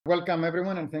Welcome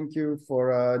everyone, and thank you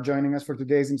for joining us for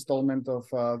today's installment of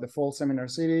the fall seminar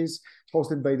series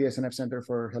hosted by the SNF Center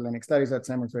for Hellenic Studies at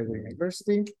Simon Fraser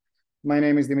University. My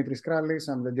name is Dimitris Krallis.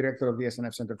 I'm the director of the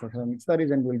SNF Center for Hellenic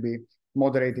Studies and will be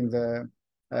moderating the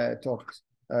talk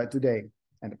today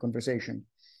and the conversation.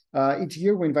 Each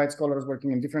year, we invite scholars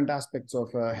working in different aspects of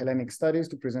Hellenic studies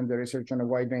to present their research on a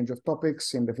wide range of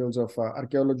topics in the fields of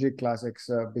archaeology, classics,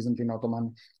 Byzantine,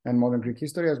 Ottoman, and modern Greek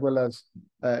history, as well as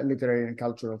literary and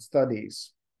cultural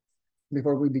studies.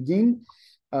 Before we begin,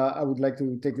 I would like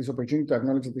to take this opportunity to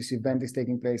acknowledge that this event is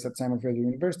taking place at Simon Fraser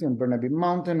University on Burnaby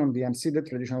Mountain on the unceded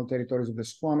traditional territories of the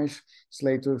Squamish,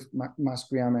 Slaytooth,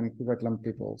 Musqueam, and Quebec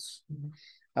peoples.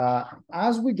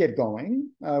 As we get going,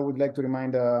 I would like to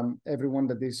remind everyone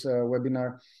that this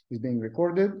webinar is being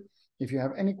recorded. If you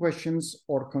have any questions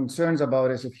or concerns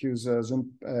about SFU's Zoom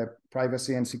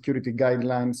privacy and security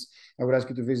guidelines, I would ask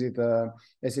you to visit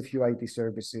SFU IT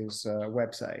Services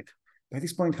website. By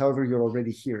this point, however, you're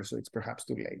already here, so it's perhaps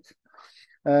too late.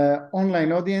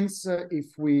 Online audience, if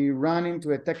we run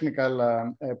into a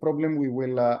technical problem, we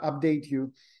will update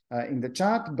you in the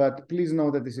chat, but please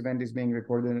know that this event is being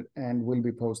recorded and will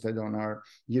be posted on our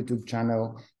YouTube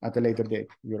channel at a later date.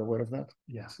 You're aware of that?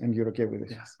 Yes. And you're okay with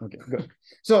it? Yes. Okay, good.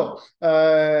 So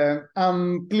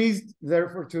I'm pleased,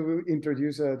 therefore, to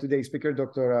introduce today's speaker,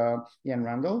 Dr. Ian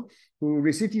Randall, who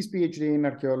received his PhD in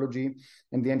archaeology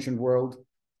and the ancient world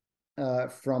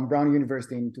from Brown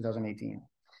University in 2018.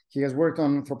 He has worked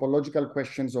on anthropological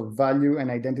questions of value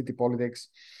and identity politics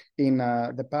in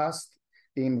the past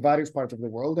in various parts of the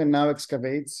world, and now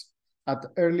excavates at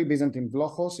early Byzantine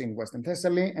Vlochos in Western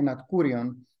Thessaly and at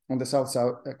Kourion on the south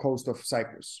coast of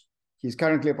Cyprus. He's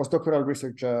currently a postdoctoral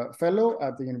research fellow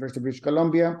at the University of British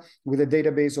Columbia with a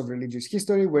database of religious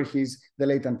history, where he's the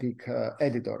late antique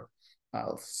editor.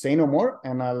 I'll say no more,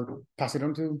 and I'll pass it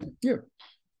on to you.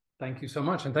 Thank you so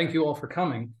much, and thank you all for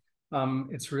coming.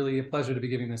 It's really a pleasure to be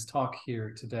giving this talk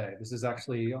here today. This is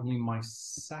actually only my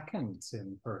second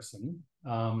in person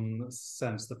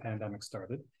since the pandemic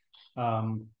started.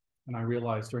 And I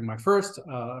realized during my first,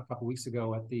 a couple of weeks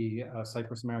ago at the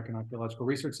Cyprus American Archaeological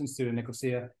Research Institute in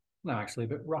Nicosia, I'm actually a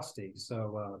bit rusty,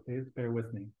 so bear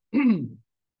with me.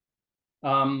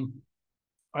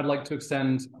 I'd like to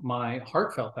extend my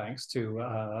heartfelt thanks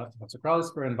to Professor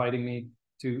Krallis for inviting me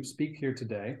to speak here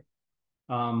today.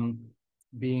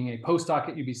 Being a postdoc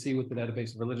at UBC with the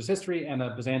database of religious history and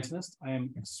a Byzantinist, I am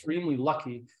extremely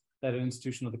lucky that an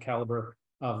institution of the caliber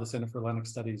of the Center for Hellenic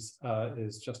Studies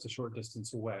is just a short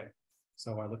distance away.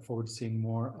 So I look forward to seeing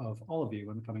more of all of you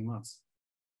in the coming months.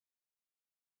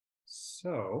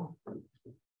 So,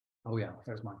 oh yeah,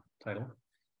 there's my title.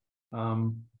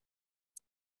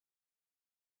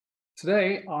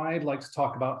 Today, I'd like to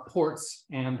talk about ports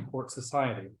and port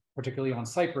society, particularly on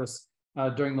Cyprus,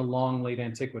 during the long late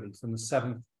antiquity, from the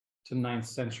 7th to 9th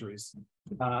centuries,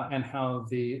 and how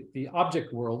the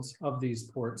object worlds of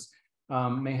these ports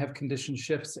may have conditioned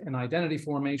shifts in identity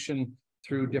formation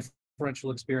through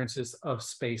differential experiences of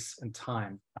space and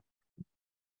time.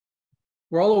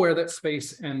 We're all aware that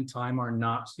space and time are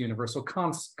not universal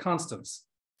constants.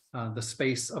 The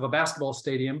space of a basketball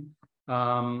stadium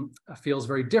feels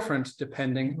very different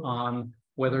depending on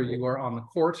whether you are on the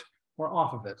court or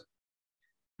off of it.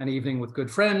 An evening with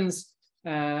good friends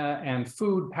and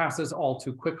food passes all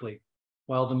too quickly,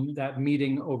 while that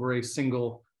meeting over a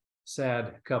single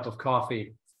sad cup of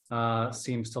coffee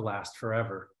seems to last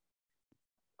forever.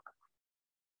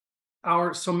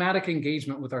 Our somatic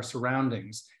engagement with our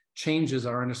surroundings changes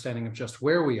our understanding of just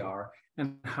where we are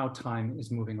and how time is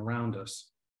moving around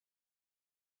us.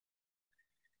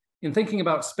 In thinking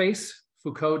about space,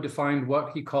 Foucault defined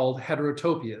what he called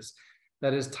heterotopias,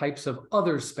 that is, types of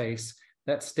other space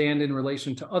that stand in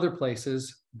relation to other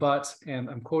places, but, and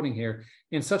I'm quoting here,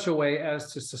 in such a way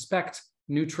as to suspect,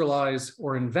 neutralize,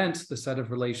 or invent the set of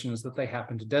relations that they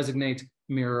happen to designate,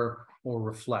 mirror, or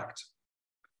reflect.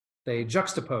 They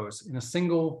juxtapose in a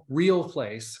single real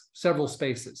place several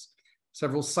spaces,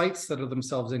 several sites that are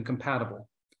themselves incompatible,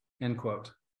 end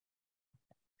quote.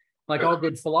 Like all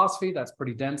good philosophy, that's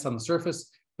pretty dense on the surface,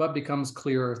 but becomes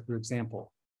clearer through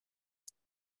example.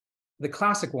 The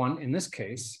classic one in this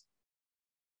case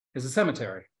is a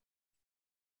cemetery.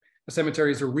 A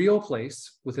cemetery is a real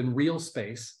place within real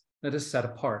space that is set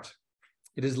apart.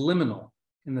 It is liminal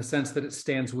in the sense that it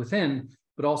stands within,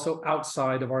 but also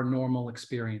outside of our normal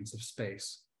experience of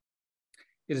space.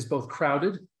 It is both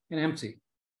crowded and empty.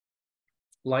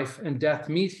 Life and death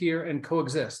meet here and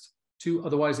coexist, two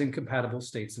otherwise incompatible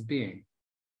states of being.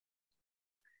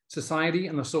 Society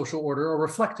and the social order are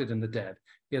reflected in the dead,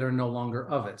 yet are no longer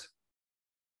of it.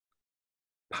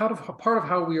 part of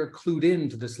how we are clued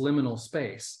into this liminal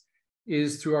space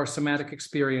is through our somatic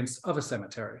experience of a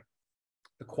cemetery.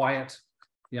 The quiet,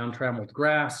 the untrammeled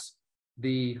grass,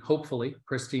 the hopefully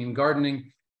pristine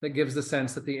gardening that gives the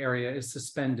sense that the area is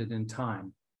suspended in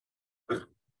time.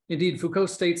 Indeed, Foucault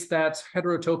states that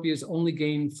heterotopias only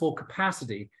gain full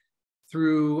capacity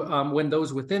through when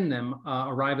those within them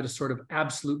arrive at a sort of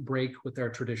absolute break with their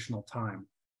traditional time.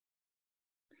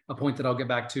 A point that I'll get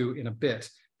back to in a bit,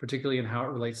 particularly in how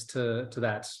it relates to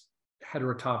that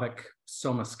heterotopic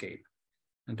somascape.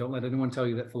 And don't let anyone tell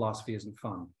you that philosophy isn't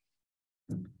fun.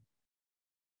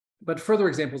 But further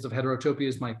examples of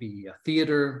heterotopias might be a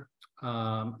theater,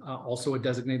 also a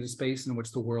designated space in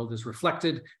which the world is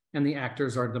reflected and the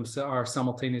actors are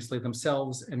simultaneously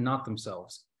themselves and not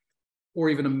themselves, or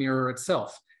even a mirror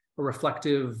itself, a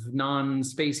reflective,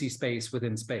 non-spacey space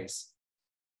within space.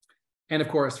 And of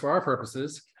course, for our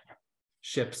purposes,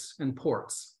 ships and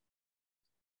ports.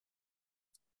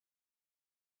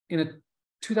 In a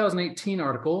 2018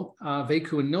 article,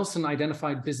 Veikou and Nilsson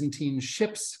identified Byzantine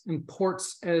ships and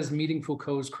ports as meeting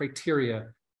Foucault's criteria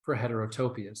for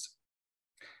heterotopias.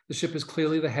 The ship is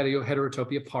clearly the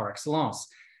heterotopia par excellence,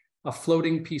 a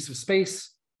floating piece of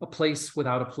space, a place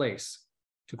without a place,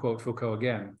 to quote Foucault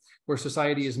again, where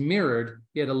society is mirrored,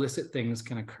 yet illicit things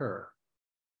can occur.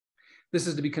 This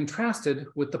is to be contrasted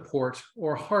with the port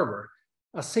or harbor,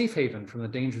 a safe haven from the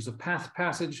dangers of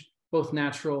passage, both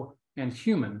natural and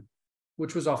human,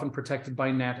 which was often protected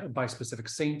by specific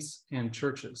saints and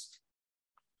churches.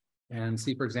 And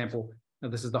see, for example,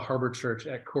 this is the harbor church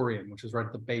at Kourian, which is right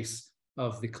at the base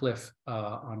of the cliff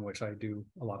on which I do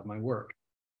a lot of my work.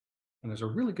 And there's a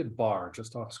really good bar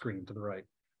just off screen to the right.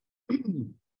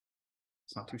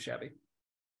 It's not too shabby.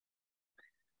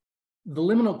 The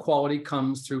liminal quality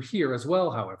comes through here as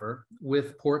well, however,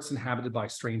 with ports inhabited by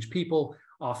strange people,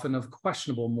 often of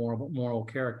questionable moral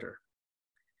character.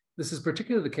 This is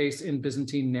particularly the case in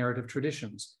Byzantine narrative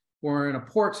traditions, where in a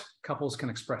port, couples can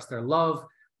express their love,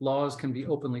 laws can be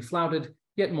openly flouted,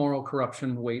 yet moral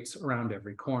corruption waits around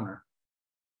every corner.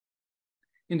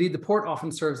 Indeed, the port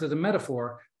often serves as a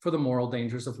metaphor for the moral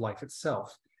dangers of life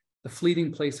itself, the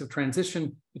fleeting place of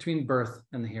transition between birth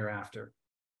and the hereafter.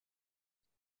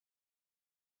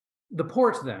 The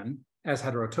port, then, as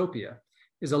heterotopia,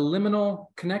 is a liminal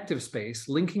connective space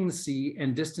linking the sea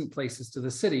and distant places to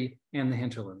the city and the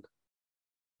hinterland.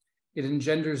 It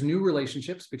engenders new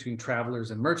relationships between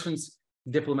travelers and merchants,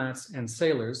 diplomats and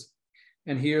sailors.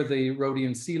 And here the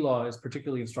Rhodian sea law is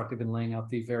particularly instructive in laying out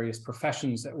the various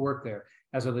professions at work there,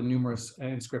 as are the numerous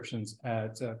inscriptions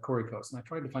at Korikos. And I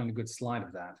tried to find a good slide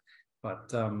of that, but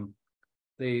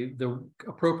the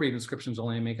appropriate inscriptions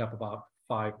only make up about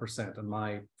 5%, and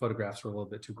my photographs were a little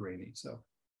bit too grainy. So,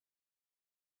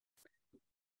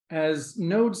 as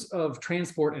nodes of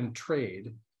transport and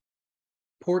trade,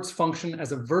 ports function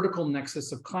as a vertical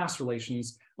nexus of class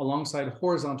relations alongside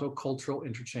horizontal cultural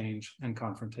interchange and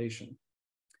confrontation.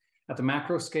 At the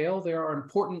macro scale, there are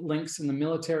important links in the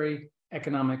military,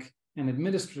 economic, and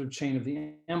administrative chain of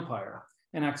the empire,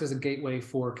 and acts as a gateway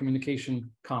for communication,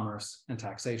 commerce, and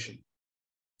taxation.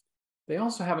 They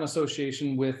also have an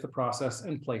association with the process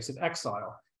and place of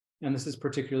exile, and this is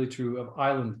particularly true of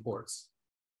island ports.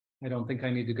 I don't think I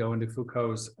need to go into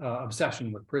Foucault's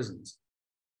obsession with prisons.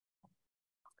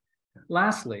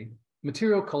 Lastly,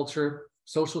 material culture,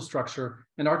 social structure,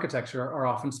 and architecture are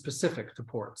often specific to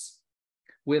ports,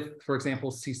 with, for example,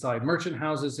 seaside merchant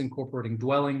houses incorporating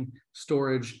dwelling,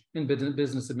 storage, and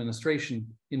business administration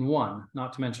in one,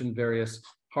 not to mention various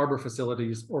harbor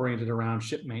facilities oriented around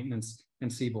ship maintenance and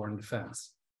seaborne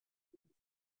defense.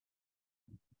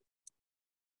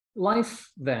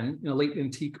 Life, then, in a late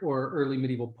antique or early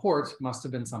medieval port must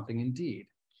have been something indeed.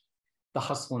 The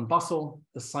hustle and bustle,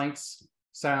 the sights,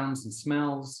 sounds, and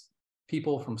smells,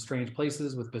 people from strange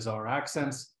places with bizarre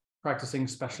accents, practicing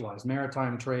specialized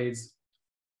maritime trades,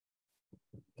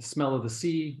 the smell of the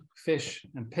sea, fish,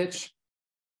 and pitch,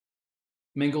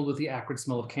 mingled with the acrid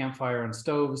smell of campfire and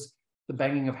stoves, the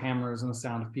banging of hammers and the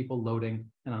sound of people loading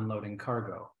and unloading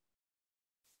cargo,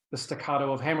 the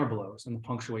staccato of hammer blows and the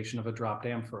punctuation of a dropped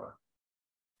amphora,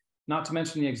 not to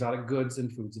mention the exotic goods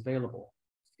and foods available.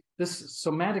 This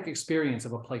somatic experience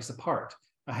of a place apart,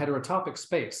 a heterotopic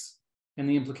space, and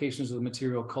the implications of the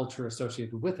material culture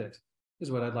associated with it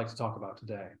is what I'd like to talk about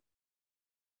today.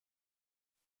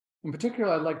 In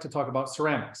particular, I'd like to talk about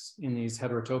ceramics in these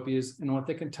heterotopias and what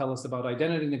they can tell us about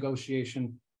identity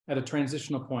negotiation at a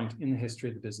transitional point in the history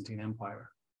of the Byzantine Empire.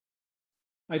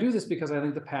 I do this because I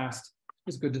think the past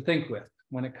is good to think with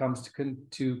when it comes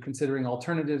to considering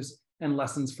alternatives and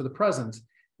lessons for the present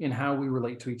in how we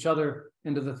relate to each other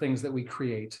and to the things that we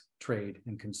create, trade,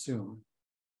 and consume.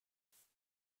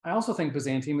 I also think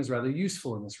Byzantium is rather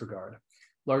useful in this regard.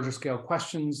 Larger scale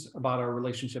questions about our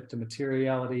relationship to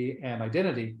materiality and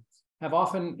identity have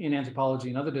often, in anthropology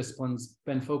and other disciplines,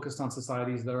 been focused on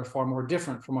societies that are far more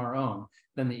different from our own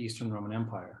than the Eastern Roman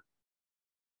Empire.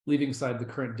 Leaving aside the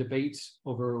current debate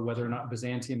over whether or not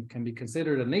Byzantium can be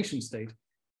considered a nation state,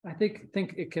 I think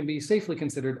it can be safely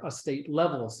considered a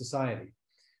state-level society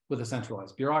with a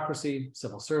centralized bureaucracy,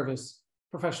 civil service,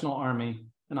 professional army,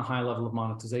 and a high level of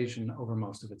monetization over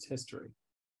most of its history.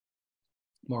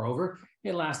 Moreover,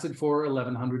 it lasted for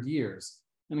 1100 years,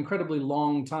 an incredibly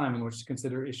long time in which to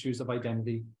consider issues of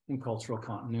identity and cultural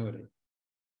continuity.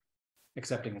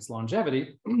 Accepting its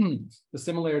longevity, the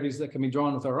similarities that can be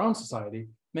drawn with our own society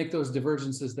make those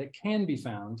divergences that can be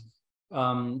found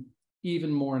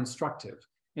even more instructive,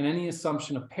 and any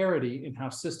assumption of parity in how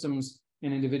systems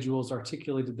and individuals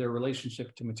articulated their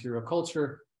relationship to material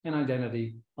culture and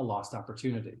identity a lost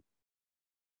opportunity.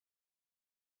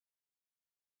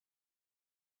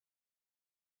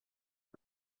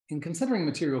 In considering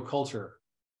material culture,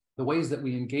 the ways that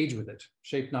we engage with it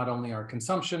shape not only our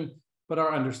consumption, but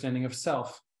our understanding of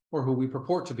self, or who we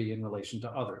purport to be in relation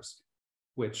to others,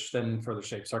 which then further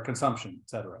shapes our consumption,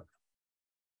 etc.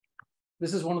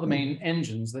 This is one of the main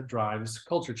engines that drives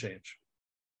culture change.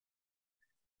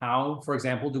 How, for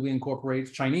example, do we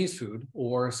incorporate Chinese food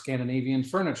or Scandinavian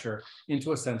furniture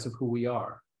into a sense of who we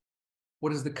are?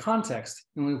 What is the context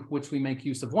in which we make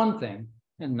use of one thing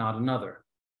and not another?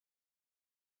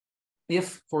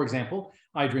 If, for example,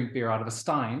 I drink beer out of a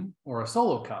stein or a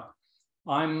solo cup,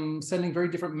 I'm sending very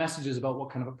different messages about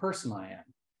what kind of a person I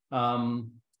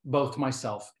am, both to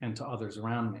myself and to others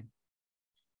around me.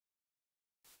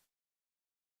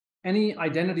 Any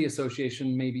identity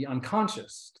association may be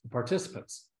unconscious to the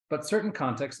participants, but certain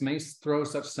contexts may throw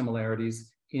such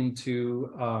similarities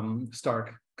into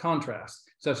stark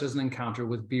contrast, such as an encounter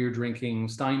with beer-drinking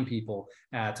Stein people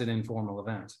at an informal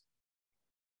event.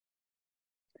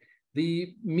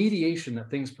 The mediation that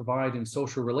things provide in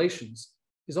social relations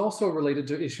is also related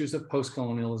to issues of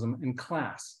post-colonialism and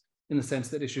class, in the sense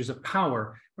that issues of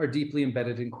power are deeply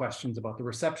embedded in questions about the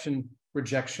reception,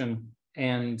 rejection,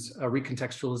 and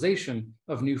recontextualization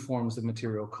of new forms of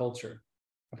material culture.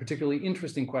 A particularly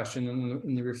interesting question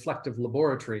in the reflective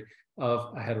laboratory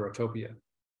of a heterotopia.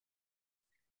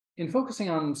 In focusing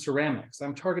on ceramics,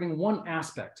 I'm targeting one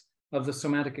aspect of the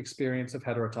somatic experience of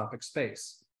heterotopic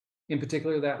space, in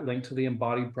particular that linked to the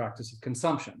embodied practice of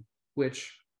consumption,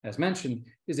 which, as mentioned,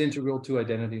 is integral to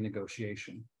identity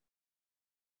negotiation.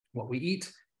 What we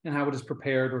eat and how it is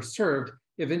prepared or served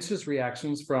evinces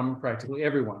reactions from practically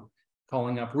everyone,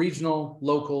 calling up regional,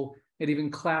 local, and even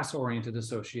class-oriented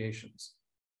associations.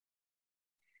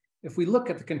 If we look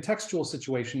at the contextual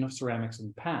situation of ceramics in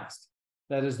the past,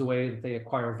 that is the way that they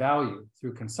acquire value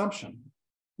through consumption,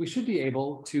 we should be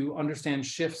able to understand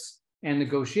shifts and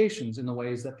negotiations in the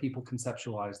ways that people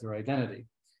conceptualize their identity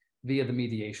via the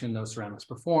mediation those ceramics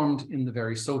performed in the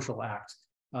very social act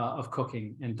of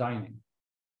cooking and dining.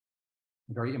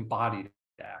 A very embodied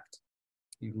act.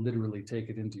 You literally take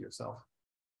it into yourself.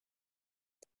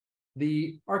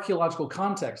 The archaeological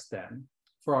context then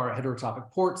for our heterotopic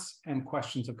ports and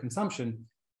questions of consumption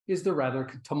is the rather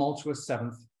tumultuous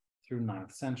 7th through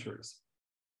 9th centuries.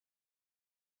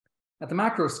 At the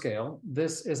macro scale,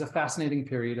 this is a fascinating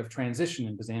period of transition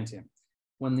in Byzantium,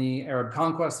 when the Arab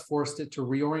conquest forced it to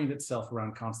reorient itself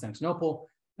around Constantinople,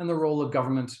 and the role of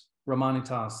government,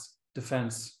 Romanitas,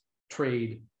 defense,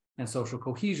 trade, and social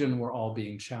cohesion were all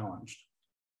being challenged.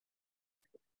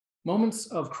 Moments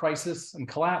of crisis and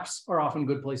collapse are often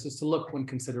good places to look when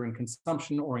considering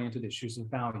consumption-oriented issues of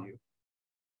value.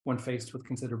 When faced with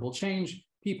considerable change,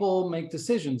 people make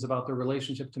decisions about their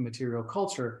relationship to material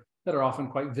culture that are often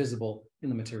quite visible in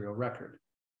the material record.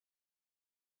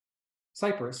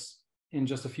 Cyprus, in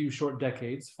just a few short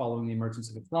decades following the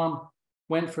emergence of Islam,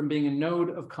 went from being a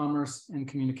node of commerce and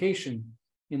communication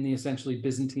in the essentially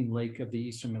Byzantine lake of the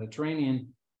Eastern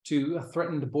Mediterranean to a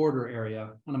threatened border area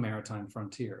on a maritime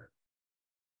frontier.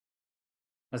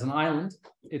 As an island,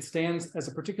 it stands as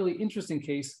a particularly interesting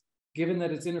case given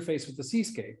that its interface with the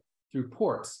seascape through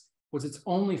ports was its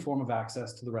only form of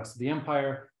access to the rest of the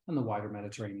empire and the wider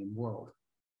Mediterranean world.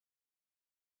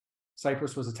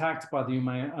 Cyprus was attacked by the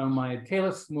Umayyad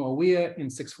Caliph Muawiyah in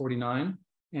 649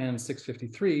 and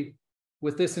 653,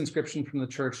 with this inscription from the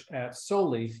church at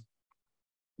Soli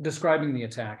describing the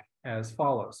attack as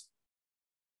follows.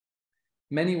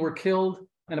 Many were killed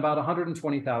and about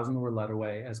 120,000 were led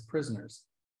away as prisoners.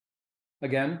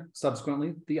 Again,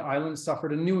 subsequently, the island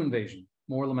suffered a new invasion,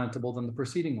 more lamentable than the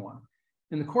preceding one,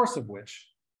 in the course of which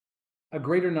a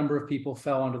greater number of people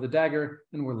fell under the dagger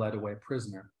and were led away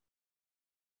prisoner.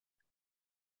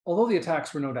 Although the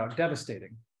attacks were no doubt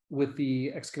devastating, with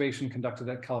the excavation conducted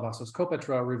at Kalavassos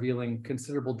Kopetra revealing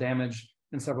considerable damage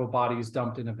and several bodies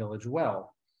dumped in a village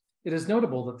well, it is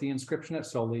notable that the inscription at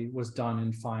Soli was done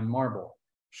in fine marble,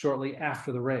 shortly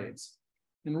after the raids.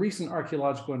 And recent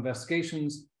archaeological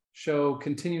investigations show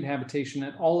continued habitation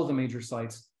at all of the major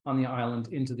sites on the island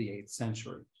into the 8th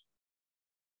century.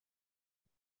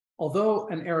 Although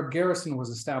an Arab garrison was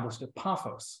established at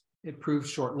Paphos, it proved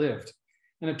short-lived,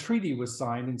 and a treaty was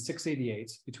signed in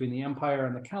 688 between the empire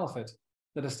and the caliphate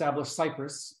that established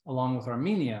Cyprus, along with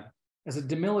Armenia, as a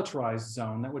demilitarized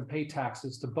zone that would pay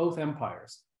taxes to both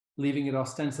empires, leaving it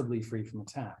ostensibly free from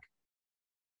attack.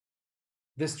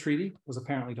 This treaty was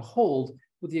apparently to hold,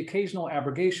 with the occasional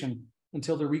abrogation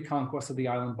until the reconquest of the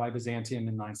island by Byzantium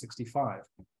in 965,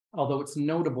 although it's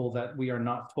notable that we are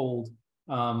not told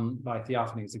by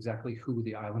Theophanes exactly who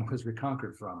the island was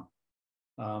reconquered from.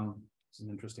 It's an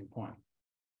interesting point.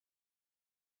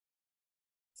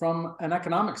 From an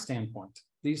economic standpoint,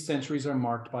 these centuries are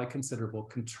marked by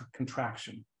considerable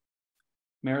contraction.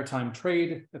 Maritime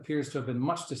trade appears to have been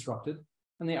much disrupted,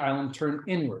 and the island turned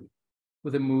inward,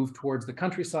 with a move towards the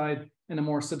countryside and a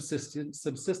more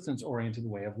subsistence-oriented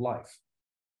way of life.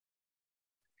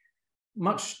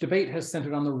 Much debate has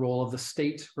centered on the role of the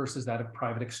state versus that of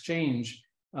private exchange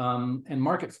and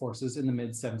market forces in the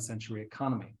mid-7th century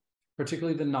economy,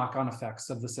 particularly the knock-on effects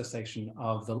of the cessation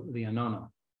of the annona.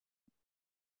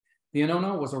 The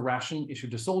annona was a ration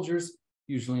issued to soldiers,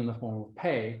 usually in the form of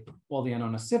pay, while the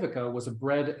annona civica was a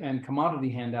bread and commodity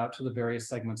handout to the various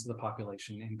segments of the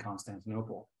population in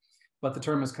Constantinople. But the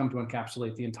term has come to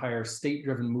encapsulate the entire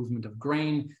state-driven movement of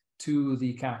grain to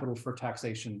the capital for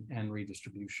taxation and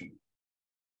redistribution.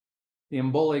 The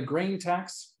Mbole grain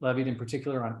tax, levied in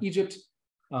particular on Egypt,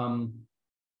 although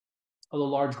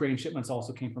large grain shipments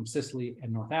also came from Sicily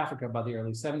and North Africa by the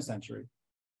early 7th century,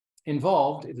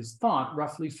 involved, it is thought,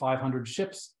 roughly 500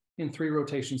 ships in 3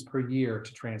 rotations per year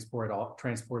to transport it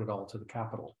all to the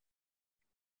capital.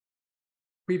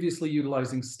 Previously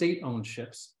utilizing state-owned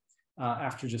ships,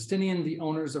 after Justinian, the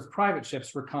owners of private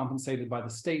ships were compensated by the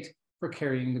state for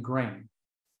carrying the grain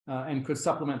and could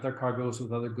supplement their cargoes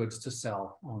with other goods to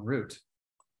sell en route.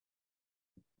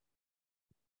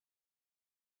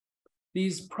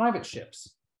 These private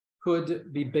ships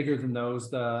could be bigger than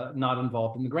those not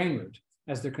involved in the grain route,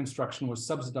 as their construction was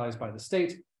subsidized by the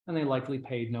state and they likely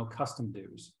paid no custom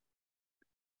dues.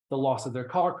 The loss of their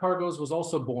cargoes was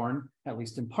also borne, at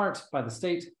least in part, by the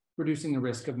state, reducing the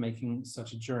risk of making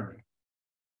such a journey.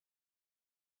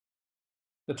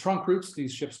 The trunk routes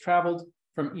these ships traveled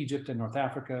from Egypt and North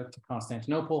Africa to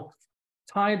Constantinople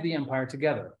tied the empire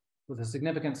together, with a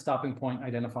significant stopping point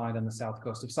identified on the south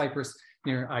coast of Cyprus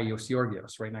near Agios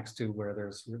Georgios, right next to where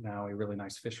there's now a really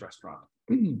nice fish restaurant.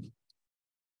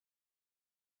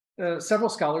 Several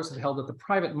scholars have held that the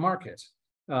private market,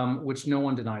 which no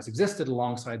one denies existed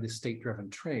alongside the state-driven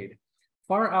trade,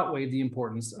 far outweighed the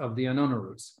importance of the annona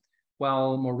routes,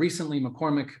 while more recently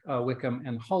McCormick, Wickham,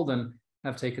 and Holden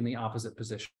have taken the opposite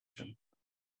position.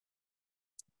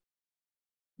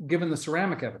 Given the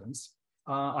ceramic evidence,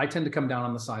 I tend to come down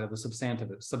on the side of the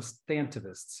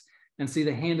substantivists and see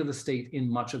the hand of the state in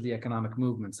much of the economic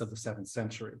movements of the 7th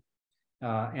century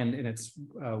and in its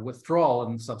withdrawal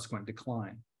and subsequent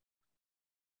decline.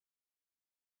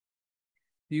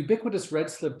 The ubiquitous red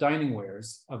slip dining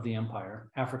wares of the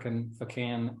empire, African,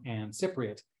 Phocaean, and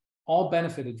Cypriot, all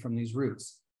benefited from these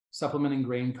routes, supplementing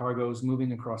grain cargoes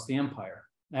moving across the empire,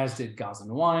 as did gas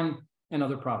and wine and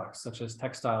other products, such as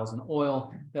textiles and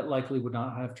oil, that likely would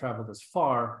not have traveled as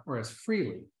far or as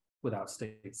freely without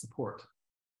state support.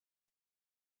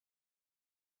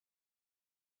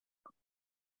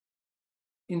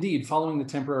 Indeed, following the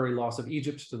temporary loss of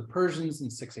Egypt to the Persians in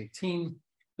 618,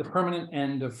 the permanent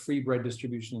end of free bread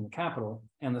distribution in the capital,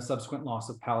 and the subsequent loss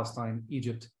of Palestine,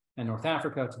 Egypt, and North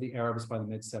Africa to the Arabs by the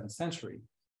mid-7th century,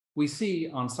 we see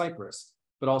on Cyprus,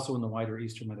 but also in the wider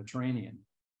Eastern Mediterranean,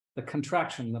 the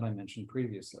contraction that I mentioned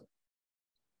previously.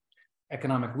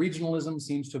 Economic regionalism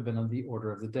seems to have been on the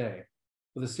order of the day,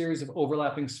 with a series of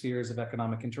overlapping spheres of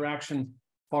economic interaction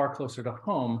far closer to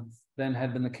home than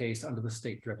had been the case under the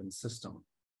state-driven system.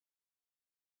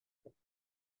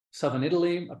 Southern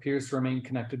Italy appears to remain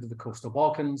connected to the coastal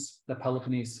Balkans, the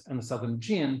Peloponnese, and the southern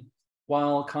Aegean,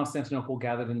 while Constantinople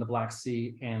gathered in the Black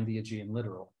Sea and the Aegean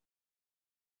littoral.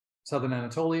 Southern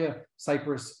Anatolia,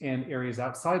 Cyprus, and areas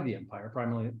outside the empire,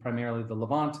 primarily the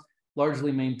Levant,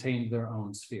 largely maintained their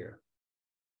own sphere.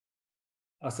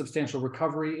 A substantial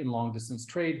recovery in long-distance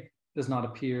trade does not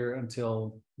appear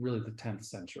until really the 10th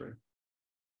century.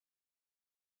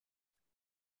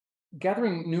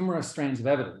 Gathering numerous strands of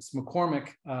evidence, McCormick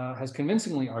has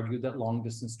convincingly argued that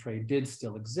long-distance trade did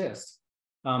still exist,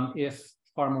 if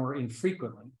far more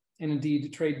infrequently. And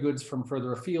indeed, trade goods from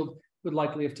further afield would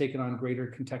likely have taken on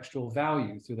greater contextual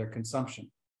value through their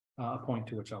consumption, a point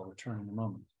to which I'll return in a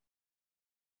moment.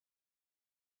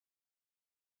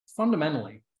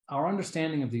 Fundamentally, our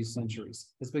understanding of these centuries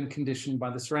has been conditioned by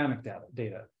the ceramic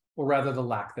data, or rather the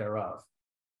lack thereof,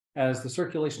 as the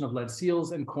circulation of lead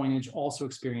seals and coinage also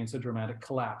experienced a dramatic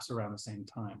collapse around the same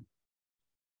time.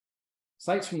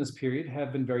 Sites from this period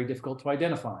have been very difficult to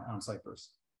identify on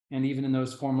Cyprus, and even in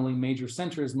those formerly major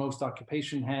centers, most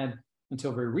occupation had,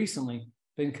 until very recently,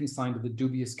 been consigned to the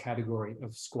dubious category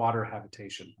of squatter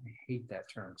habitation. I hate that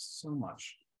term so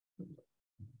much.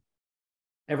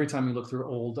 Every time you look through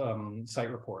old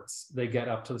site reports, they get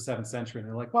up to the 7th century and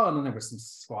they're like, well, and then there was some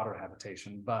squatter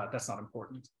habitation, but that's not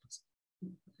important.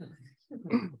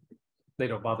 They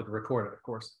don't bother to record it, of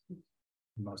course,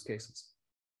 in most cases.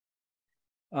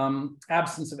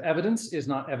 Absence of evidence is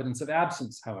not evidence of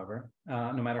absence, however,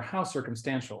 no matter how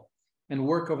circumstantial, and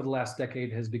work over the last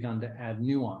decade has begun to add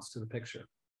nuance to the picture.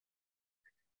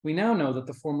 We now know that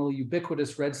the formerly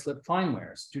ubiquitous red slip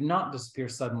finewares do not disappear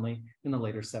suddenly in the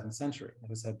later 7th century,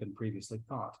 as had been previously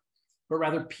thought, but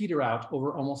rather peter out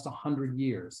over almost 100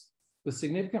 years, with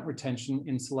significant retention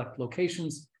in select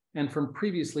locations and from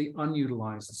previously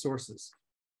unutilized sources.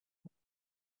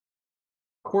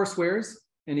 Coarse wares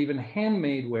and even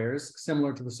handmade wares,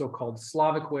 similar to the so-called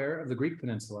Slavic ware of the Greek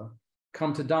peninsula,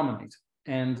 come to dominate.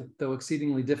 And though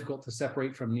exceedingly difficult to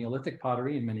separate from Neolithic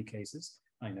pottery in many cases,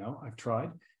 I know, I've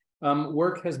tried,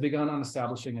 work has begun on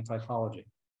establishing a typology.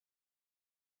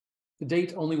 To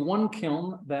date, only one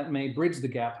kiln that may bridge the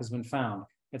gap has been found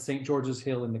at St. George's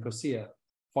Hill in Nicosia,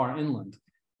 far inland.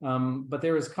 But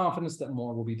there is confidence that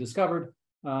more will be discovered,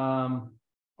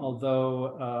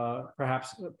 although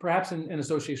perhaps in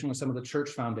association with some of the church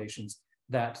foundations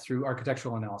that through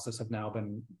architectural analysis have now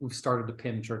we've started to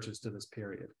pin churches to this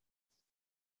period.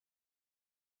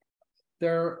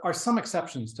 There are some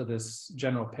exceptions to this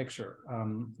general picture,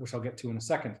 which I'll get to in a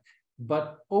second.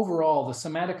 But overall, the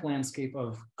somatic landscape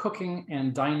of cooking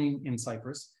and dining in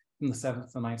Cyprus from the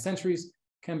 7th and 9th centuries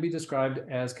can be described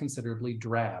as considerably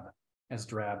drab as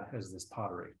this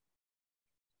pottery.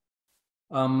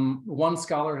 One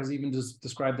scholar has even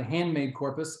described the handmade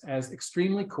corpus as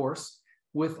extremely coarse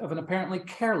of an apparently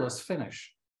careless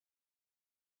finish.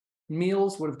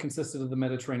 Meals would have consisted of the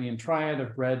Mediterranean triad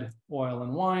of bread, oil,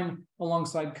 and wine,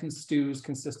 alongside stews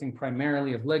consisting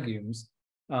primarily of legumes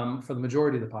for the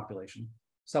majority of the population,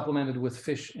 supplemented with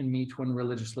fish and meat when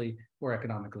religiously or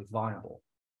economically viable.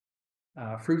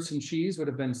 Fruits and cheese would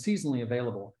have been seasonally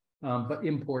available, but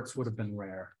imports would have been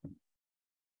rare.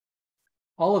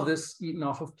 All of this eaten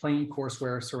off of plain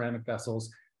courseware ceramic vessels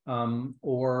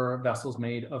or vessels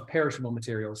made of perishable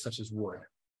materials such as wood.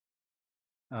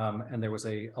 And there was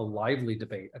a lively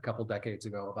debate a couple decades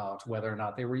ago about whether or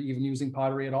not they were even using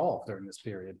pottery at all during this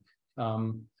period.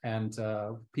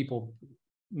 People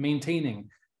maintaining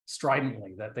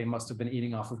stridently that they must have been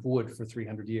eating off of wood for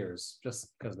 300 years, just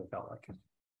because they felt like it.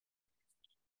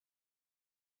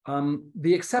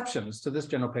 The exceptions to this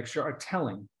general picture are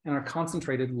telling and are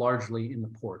concentrated largely in the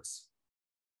ports.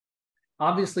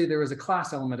 Obviously, there is a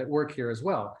class element at work here as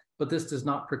well, but this does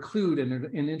not preclude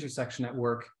an intersection at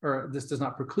work, or this does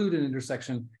not preclude an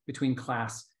intersection between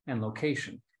class and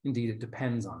location. Indeed, it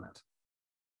depends on it.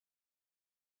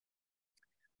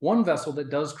 One vessel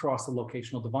that does cross the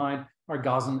locational divide are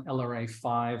Gazan LRA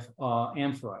 5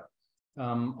 amphora,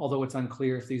 although it's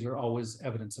unclear if these are always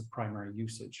evidence of primary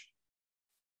usage.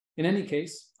 In any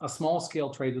case, a small-scale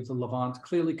trade with the Levant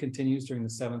clearly continues during the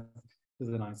 7th to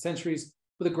the 9th centuries,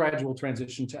 with a gradual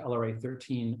transition to LRA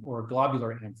 13 or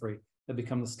globular amphorae that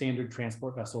become the standard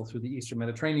transport vessel through the Eastern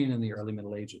Mediterranean in the early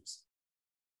Middle Ages.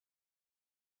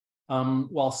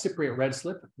 While Cypriot red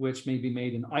slip, which may be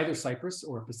made in either Cyprus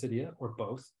or Pisidia or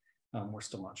both, we're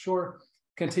still not sure,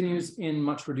 continues in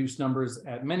much reduced numbers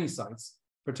at many sites,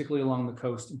 particularly along the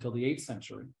coast until the 8th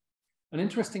century. An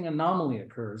interesting anomaly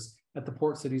occurs at the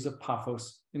port cities of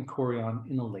Paphos and Kourion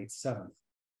in the late 7th.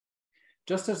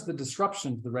 Just as the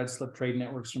disruption to the red slip trade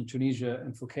networks from Tunisia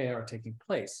and Phocaea are taking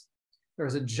place, there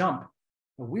is a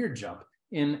weird jump,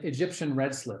 in Egyptian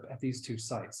red slip at these two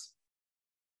sites.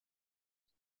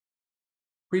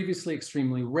 Previously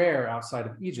extremely rare outside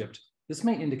of Egypt, this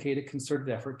may indicate a concerted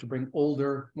effort to bring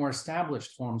older, more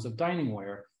established forms of dining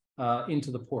ware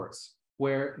into the ports,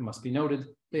 where, it must be noted,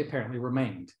 they apparently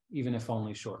remained, even if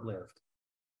only short-lived.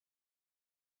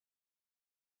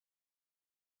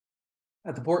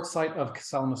 At the port site of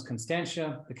Salamis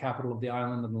Constantia, the capital of the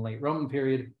island in the late Roman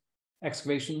period,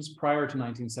 Excavations prior to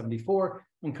 1974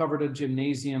 uncovered a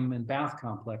gymnasium and bath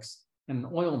complex and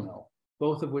an oil mill,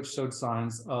 both of which showed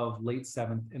signs of late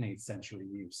 7th and 8th century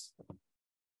use.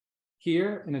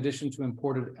 Here, in addition to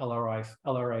imported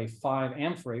LRA5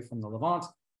 amphorae from the Levant,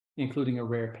 including a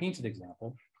rare painted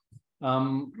example,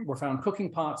 were found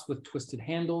cooking pots with twisted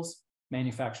handles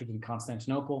manufactured in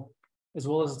Constantinople, as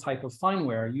well as a type of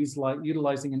fineware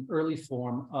utilizing an early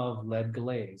form of lead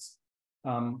glaze,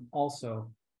 also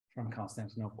from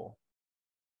Constantinople.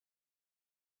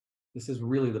 This is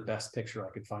really the best picture I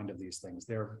could find of these things.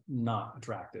 They're not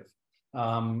attractive.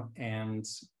 And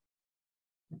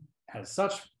as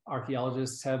such,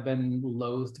 archaeologists have been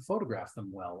loath to photograph them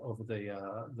well over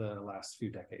the last few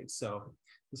decades. So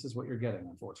this is what you're getting,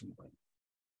 unfortunately.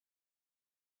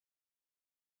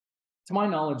 To my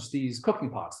knowledge, these cooking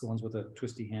pots, the ones with the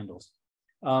twisty handles,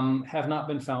 have not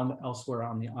been found elsewhere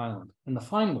on the island. And the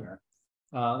fineware,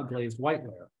 glazed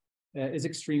whiteware, is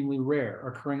extremely rare,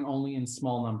 occurring only in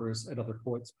small numbers at other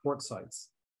port sites.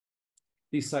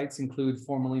 These sites include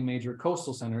formerly major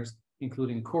coastal centers,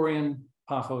 including Kourion,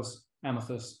 Paphos,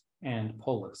 Amathus, and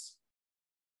Polis.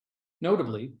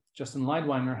 Notably, Justin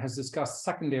Leidweiner has discussed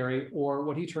secondary, or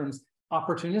what he terms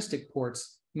opportunistic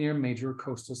ports near major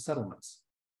coastal settlements.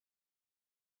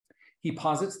 He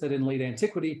posits that in late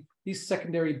antiquity, these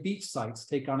secondary beach sites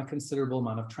take on a considerable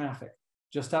amount of traffic,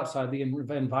 just outside the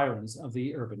environs of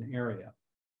the urban area.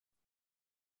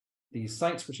 These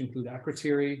sites, which include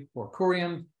Akrotiri for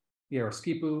Kourion,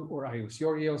 Hieroskipu or Aios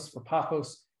Georgios for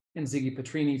Paphos, and Zigi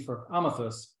Petrini for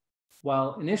Amathus,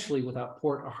 while initially without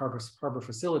port or harbor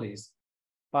facilities,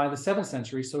 by the 7th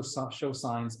century show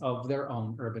signs of their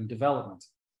own urban development,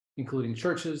 including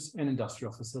churches and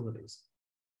industrial facilities.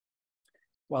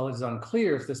 While it is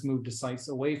unclear if this move to sites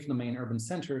away from the main urban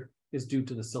center is due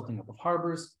to the silting up of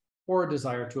harbors or a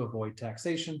desire to avoid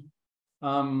taxation,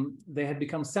 they had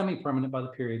become semi-permanent by the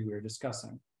period we are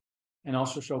discussing, and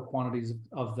also show quantities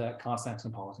of that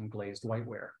Constantinopolitan glazed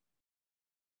whiteware.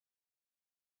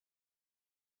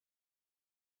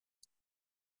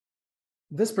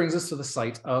 This brings us to the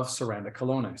site of Saranda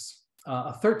Kolones,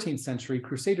 a 13th century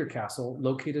Crusader castle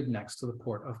located next to the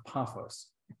port of Paphos.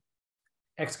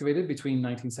 Excavated between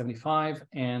 1975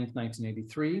 and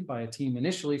 1983 by a team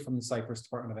initially from the Cyprus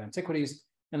Department of Antiquities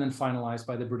and then finalized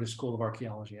by the British School of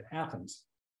Archaeology at Athens.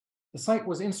 The site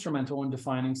was instrumental in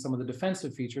defining some of the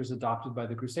defensive features adopted by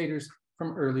the Crusaders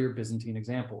from earlier Byzantine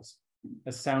examples,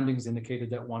 as soundings indicated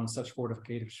that one such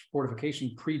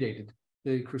fortification predated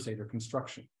the Crusader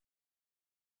construction.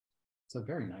 It's a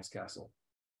very nice castle.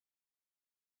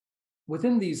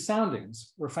 Within these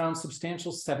soundings were found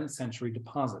substantial 7th century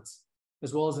deposits,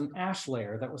 as well as an ash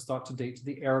layer that was thought to date to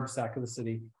the Arab sack of the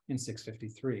city in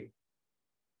 653.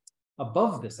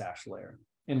 Above this ash layer,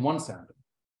 in one sounding,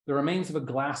 the remains of a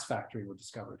glass factory were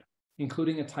discovered,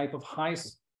 including a type of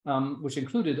which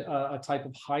included a type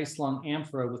of high-slung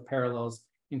amphora with parallels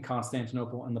in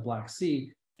Constantinople and the Black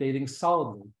Sea, dating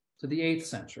solidly to the 8th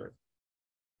century,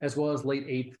 as well as late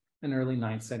 8th and early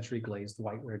 9th century glazed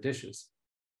whiteware dishes.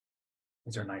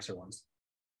 These are nicer ones.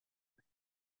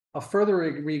 A further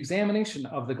re-examination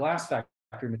of the glass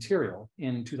factory material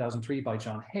in 2003 by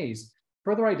John Hayes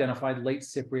further identified late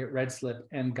Cypriot red slip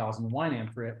and Gazan wine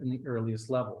amphora in the earliest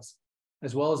levels,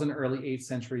 as well as an early 8th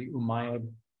century Umayyad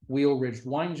wheel-ridged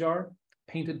wine jar,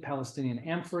 painted Palestinian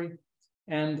amphorae,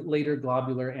 and later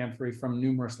globular amphorae from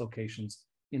numerous locations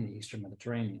in the Eastern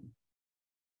Mediterranean.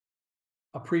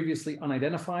 A previously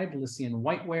unidentified Lycian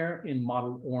whiteware in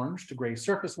mottled orange to gray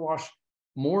surface wash,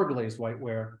 more glazed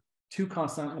whiteware, 2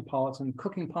 Constantinopolitan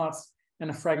cooking pots,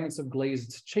 and fragments of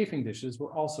glazed chafing dishes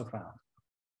were also found.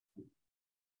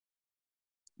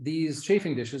 These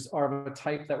chafing dishes are of a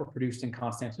type that were produced in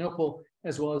Constantinople,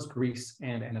 as well as Greece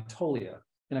and Anatolia,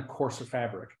 in a coarser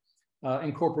fabric,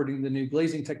 incorporating the new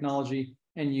glazing technology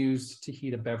and used to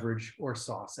heat a beverage or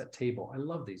sauce at table. I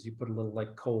love these. You put a little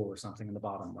like coal or something in the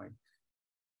bottom, right?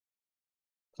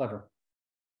 Clever.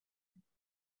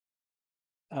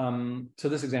 So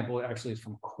this example actually is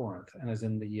from Corinth and is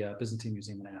in the Byzantine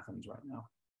Museum in Athens right now.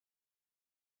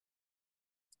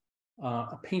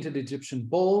 A painted Egyptian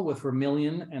bowl with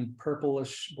vermilion and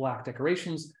purplish black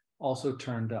decorations also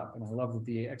turned up. And I love that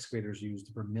the excavators used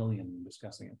vermilion in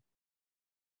discussing it.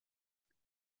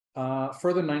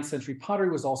 Further 9th century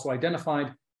pottery was also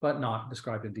identified, but not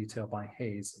described in detail by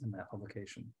Hayes in that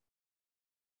publication.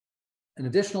 An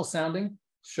additional sounding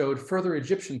showed further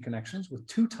Egyptian connections with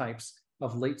 2 types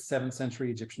of late 7th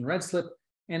century Egyptian red slip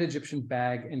and Egyptian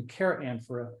bag and carrot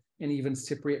amphora, and even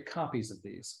Cypriot copies of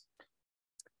these.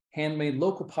 Handmade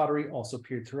local pottery also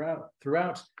appeared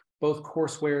throughout both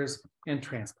coursewares and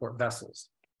transport vessels.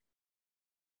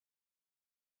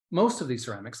 Most of these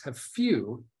ceramics have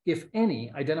few, if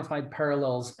any, identified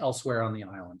parallels elsewhere on the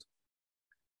island.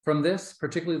 From this,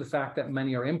 particularly the fact that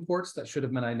many are imports that should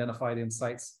have been identified in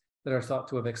sites that are thought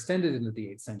to have extended into the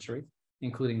 8th century,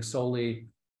 including Soli,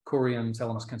 Curium,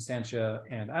 Salamis Constantia,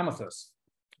 and Amathus,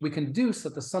 we can deduce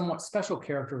that the somewhat special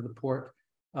character of the port,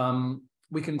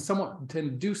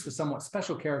 deduce the somewhat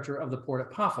special character of the port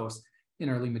at Paphos in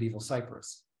early medieval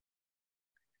Cyprus.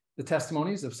 The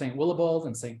testimonies of St. Willibald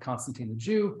and St. Constantine the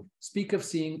Jew speak of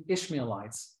seeing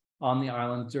Ishmaelites on the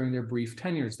island during their brief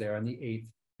tenures there in the 8th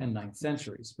and 9th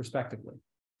centuries, respectively.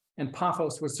 And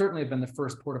Paphos would certainly have been the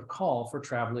first port of call for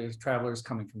travelers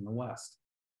coming from the west.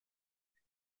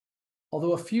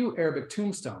 Although a few Arabic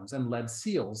tombstones and lead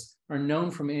seals are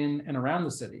known from in and around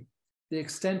the city, the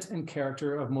extent and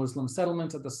character of Muslim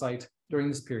settlement at the site during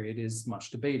this period is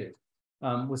much debated,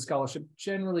 with scholarship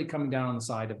generally coming down on the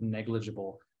side of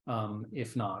negligible,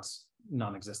 if not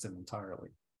non-existent entirely.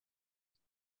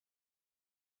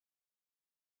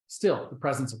 Still, the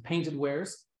presence of painted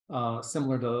wares,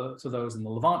 similar to those in the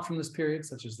Levant from this period,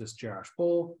 such as this Jerash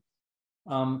bowl,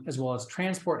 as well as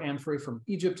transport amphorae from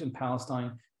Egypt and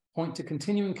Palestine, point to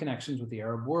continuing connections with the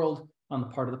Arab world on the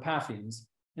part of the Parthians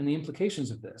and the implications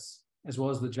of this, as well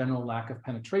as the general lack of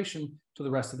penetration to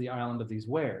the rest of the island of these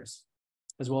wares,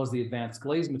 as well as the advanced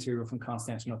glazed material from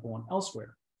Constantinople and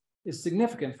elsewhere, is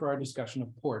significant for our discussion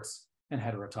of ports and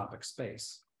heterotopic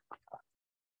space.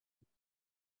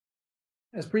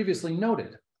 As previously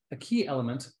noted, a key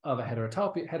element of a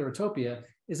heterotopia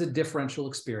is a differential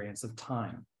experience of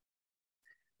time.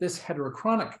 This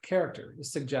heterochronic character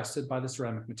is suggested by the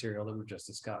ceramic material that we've just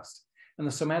discussed, and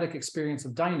the somatic experience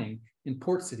of dining in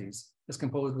port cities is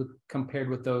compared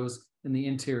with those in the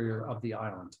interior of the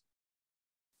island.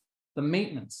 The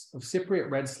maintenance of Cypriot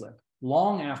red slip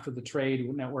long after the trade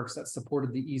networks that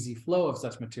supported the easy flow of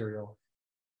such material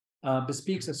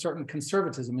bespeaks a certain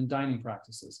conservatism in dining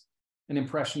practices, an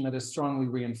impression that is strongly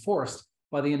reinforced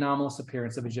by the anomalous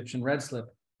appearance of Egyptian red slip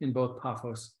in both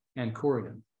Paphos and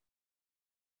Curium.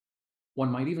 One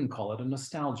might even call it a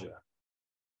nostalgia.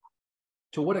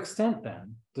 To what extent,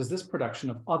 then, does this production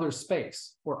of other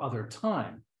space or other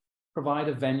time provide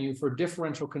a venue for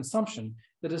differential consumption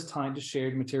that is tied to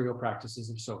shared material practices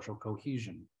of social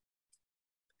cohesion?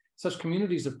 Such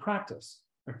communities of practice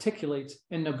articulate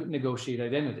and negotiate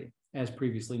identity, as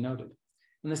previously noted.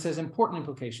 And this has important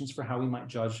implications for how we might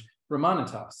judge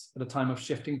Romanitas at a time of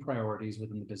shifting priorities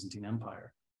within the Byzantine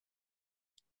Empire.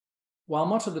 While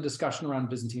much of the discussion around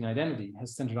Byzantine identity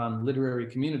has centered on literary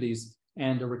communities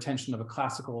and a retention of a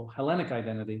classical Hellenic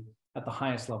identity at the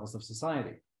highest levels of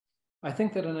society, I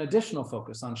think that an additional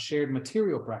focus on shared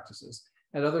material practices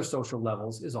at other social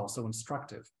levels is also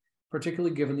instructive,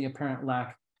 particularly given the apparent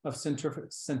lack of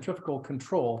centrifugal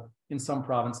control in some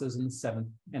provinces in the 7th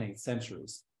and 8th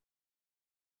centuries.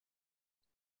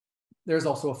 There's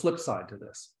also a flip side to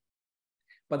this.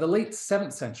 By the late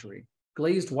 7th century,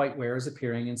 glazed whiteware is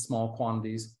appearing in small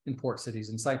quantities in port cities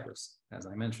in Cyprus, as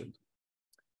I mentioned.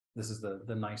 This is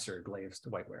the nicer glazed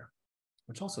whiteware,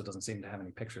 which also doesn't seem to have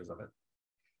any pictures of it.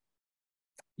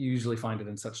 You usually find it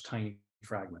in such tiny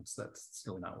fragments that it's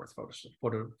really not worth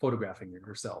photographing it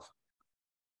yourself.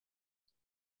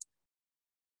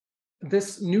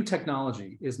 This new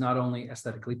technology is not only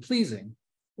aesthetically pleasing,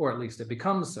 or at least it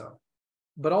becomes so,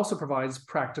 but also provides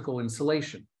practical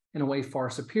insulation in a way far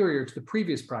superior to the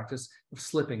previous practice of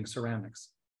slipping ceramics.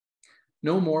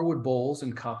 No more would bowls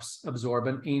and cups absorb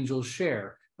an angel's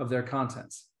share of their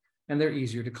contents, and they're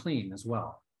easier to clean as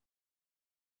well.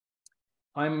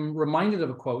 I'm reminded of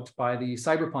a quote by the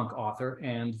cyberpunk author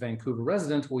and Vancouver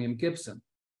resident William Gibson.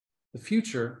 The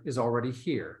future is already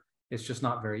here. It's just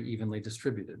not very evenly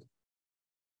distributed.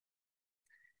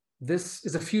 This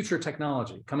is a future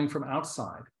technology coming from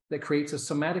outside that creates a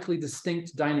somatically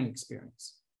distinct dining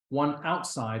experience, one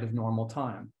outside of normal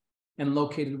time, and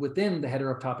located within the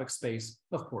heterotopic space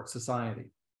of port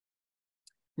society.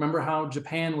 Remember how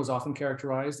Japan was often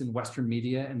characterized in Western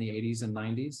media in the 80s and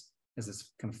 90s as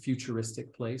this kind of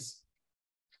futuristic place?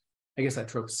 I guess that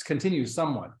trope continues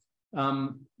somewhat,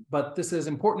 but this has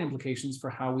important implications for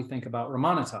how we think about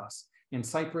Romanitas in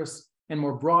Cyprus and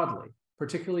more broadly,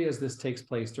 particularly as this takes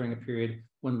place during a period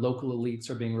when local elites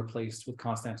are being replaced with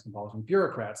Constantinopolitan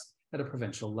bureaucrats at a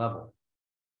provincial level.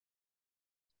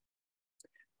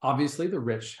 Obviously, the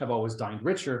rich have always dined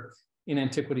richer, in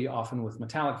antiquity often with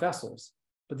metallic vessels,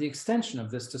 but the extension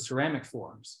of this to ceramic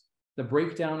forms, the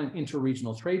breakdown in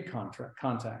interregional trade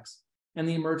contacts, and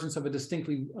the emergence of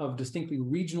distinctly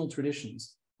regional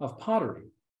traditions of pottery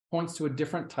points to a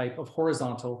different type of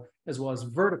horizontal as well as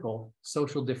vertical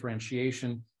social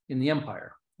differentiation in the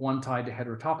empire, one tied to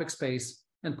heterotopic space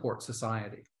and port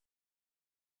society.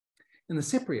 In the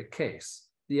Cypriot case,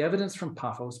 the evidence from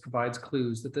Paphos provides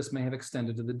clues that this may have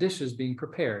extended to the dishes being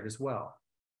prepared as well.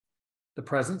 The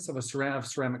presence of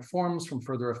ceramic forms from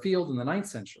further afield in the 9th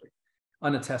century,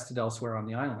 unattested elsewhere on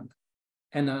the island,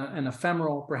 and an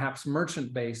ephemeral, perhaps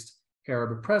merchant-based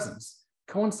Arab presence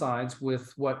coincides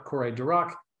with what Corey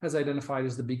Dirac has identified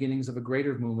as the beginnings of a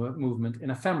greater movement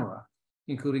in ephemera,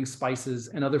 including spices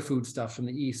and other foodstuffs from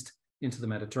the east into the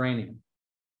Mediterranean.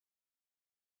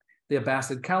 The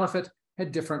Abbasid Caliphate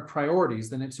had different priorities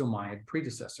than its Umayyad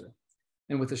predecessor,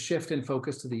 and with a shift in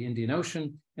focus to the Indian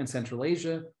Ocean and Central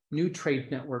Asia, new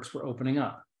trade networks were opening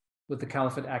up, with the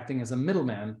Caliphate acting as a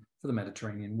middleman for the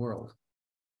Mediterranean world.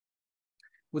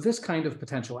 With this kind of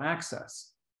potential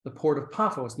access, the port of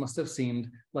Paphos must have seemed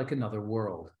like another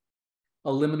world,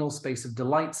 a liminal space of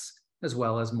delights as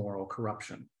well as moral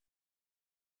corruption.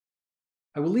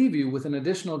 I will leave you with an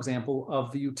additional example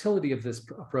of the utility of this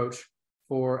approach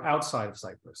for outside of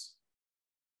Cyprus.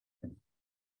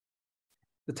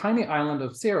 The tiny island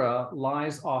of Syra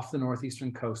lies off the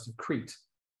northeastern coast of Crete,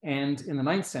 and in the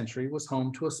 9th century was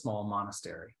home to a small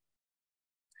monastery.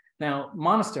 Now,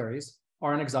 monasteries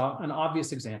are an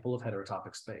obvious example of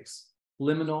heterotopic space,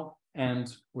 liminal,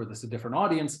 and were this a different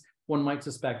audience, one might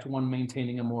suspect one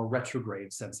maintaining a more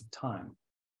retrograde sense of time.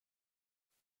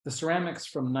 The ceramics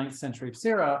from 9th century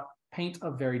Syra paint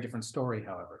a very different story,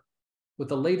 however, with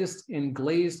the latest in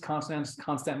glazed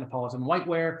Constantinopolitan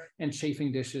whiteware and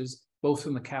chafing dishes, both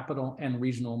from the capital and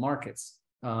regional markets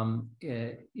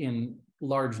in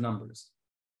large numbers.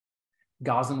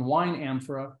 Gazan wine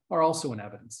amphora are also in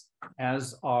evidence,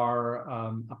 as are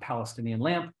a Palestinian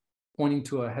lamp, pointing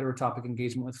to a heterotopic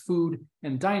engagement with food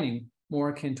and dining more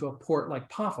akin to a port like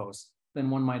Paphos than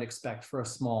one might expect for a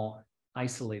small,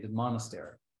 isolated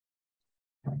monastery.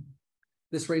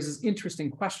 This raises interesting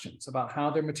questions about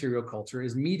how their material culture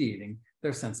is mediating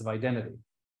their sense of identity,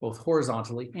 both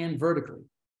horizontally and vertically,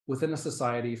 within a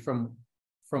society from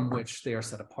which they are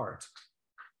set apart.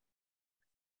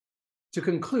 To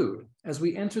conclude, as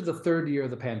we enter the 3rd year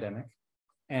of the pandemic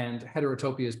and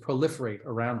heterotopias proliferate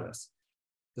around us,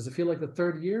 does it feel like the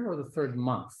 3rd year or the 3rd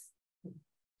month?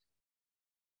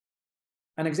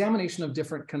 An examination of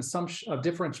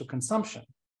differential consumption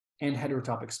and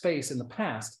heterotopic space in the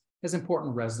past has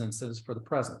important resonances for the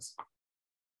present.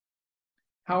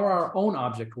 How are our own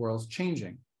object worlds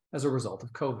changing as a result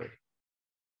of COVID?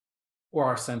 Or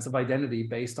our sense of identity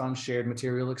based on shared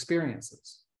material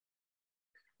experiences?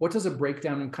 What does a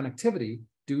breakdown in connectivity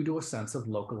do to a sense of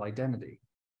local identity?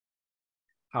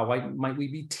 How might we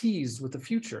be teased with the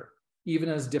future, even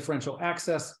as differential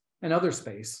access and other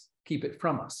space keep it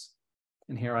from us?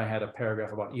 And here I had a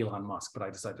paragraph about Elon Musk, but I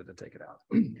decided to take it out.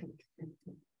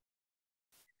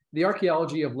 The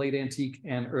archaeology of late antique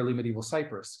and early medieval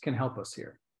Cyprus can help us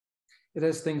here. It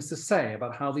has things to say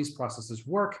about how these processes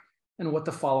work and what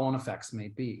the follow-on effects may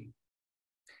be.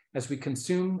 As we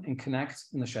consume and connect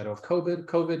in the shadow of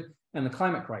COVID and the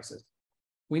climate crisis,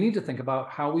 we need to think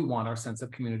about how we want our sense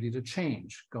of community to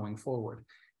change going forward,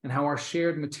 and how our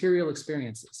shared material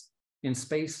experiences in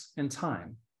space and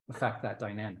time affect that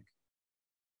dynamic.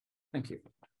 Thank you.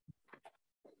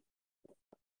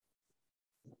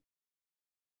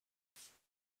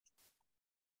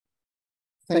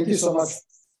 Thank you so much.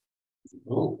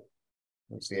 Oh,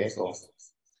 that's the echo.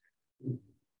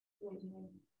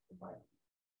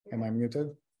 Am I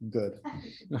muted? Good.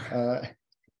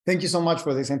 Thank you so much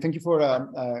for this, and thank you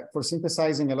for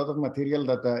synthesizing a lot of material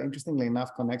that, interestingly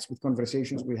enough, connects with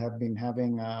conversations we have been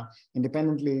having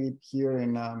independently here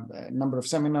in a number of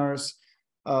seminars.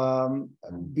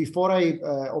 Before I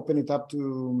open it up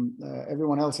to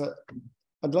everyone else,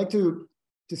 I'd like to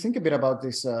think a bit about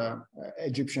this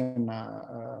Egyptian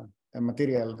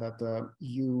material that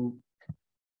you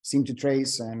seem to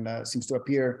trace and seems to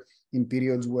appear in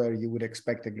periods where you would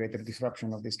expect a greater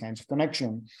disruption of this kinds of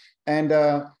connection. And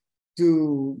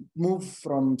to move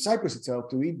from Cyprus itself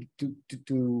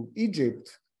to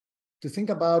Egypt, to think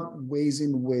about ways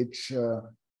in which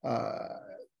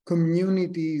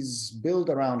communities built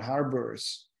around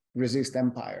harbors resist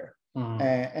empire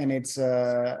and its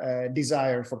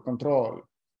desire for control.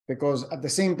 Because at the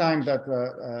same time that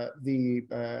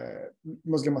the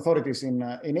Muslim authorities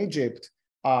in Egypt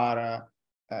are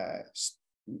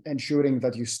ensuring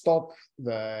that you stop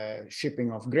the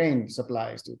shipping of grain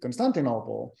supplies to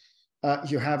Constantinople,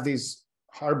 you have these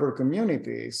harbor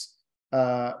communities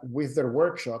with their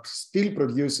workshops still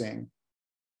producing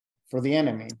for the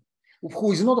enemy,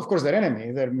 who is not, of course, their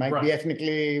enemy. They might be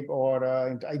ethnically or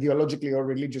ideologically or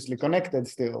religiously connected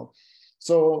still.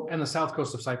 So, and the south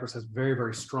coast of Cyprus has very,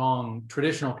 very strong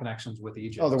traditional connections with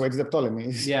Egypt. oh, the way it's the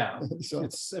Ptolemies. Yeah, So,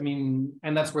 it's, I mean,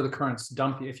 and that's where the currents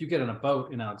dump you. If you get in a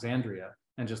boat in Alexandria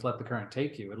and just let the current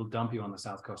take you, it'll dump you on the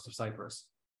south coast of Cyprus.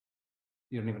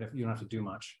 You don't have to do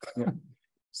much. Yeah.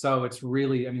 So it's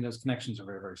really, I mean, those connections are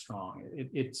very, very strong.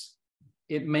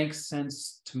 It makes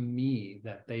sense to me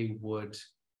that they would,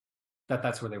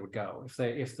 that's where they would go.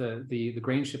 If the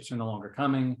grain ships are no longer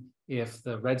coming, if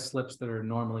the red slips that are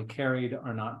normally carried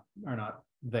are not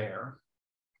there,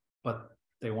 but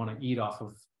they want to eat off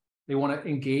of, they want to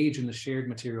engage in the shared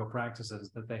material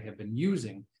practices that they have been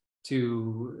using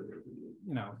to,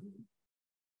 you know,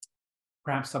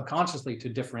 perhaps subconsciously to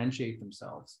differentiate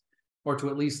themselves, or to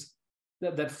at least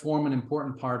that form an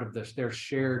important part of their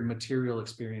shared material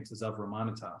experiences of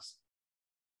Romanitas.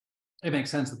 It makes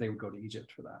sense that they would go to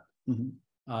Egypt for that.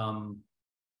 mm-hmm.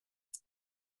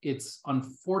 It's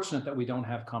unfortunate that we don't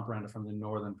have comparenda from the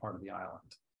northern part of the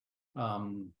island.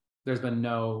 There's been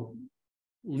no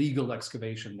legal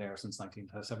excavation there since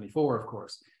 1974, of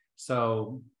course.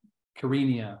 So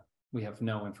Kyrenia, we have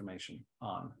no information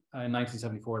on. In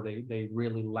 1974, they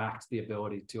really lacked the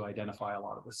ability to identify a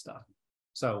lot of this stuff.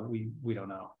 So we don't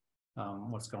know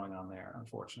what's going on there,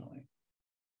 unfortunately. I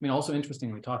mean, also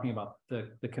interestingly, talking about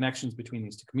the connections between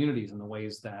these two communities and the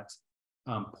ways that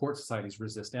port societies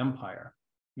resist empire.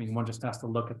 I mean, one just has to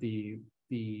look at the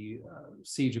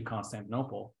siege of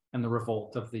Constantinople and the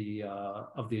revolt of the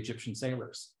Egyptian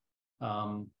sailors.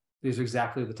 These are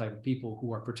exactly the type of people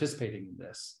who are participating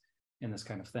in this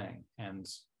kind of thing, and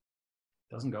it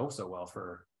doesn't go so well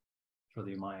for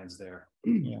the Umayyads there.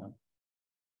 Yeah.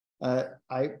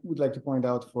 I would like to point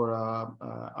out for our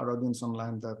audience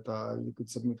online that you could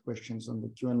submit questions on the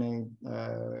Q&A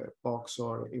box,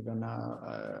 or even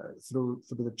through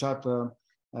the chat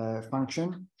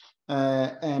function.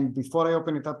 And before I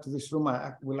open it up to this room,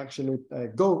 I will actually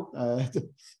go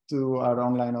to our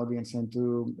online audience and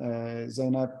to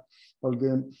Zainab,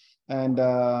 Olgun, and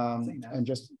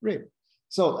just read.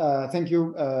 So thank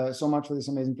you so much for this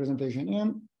amazing presentation,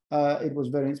 Ian. It was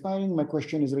very inspiring. My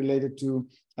question is related to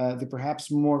the perhaps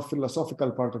more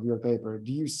philosophical part of your paper.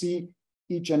 Do you see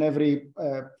each and every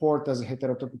port as a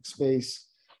heterotopic space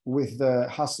with the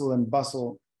hustle and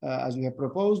bustle as you have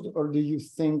proposed, or do you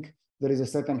think there is a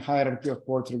certain hierarchy of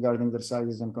ports regarding their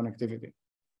sizes and connectivity?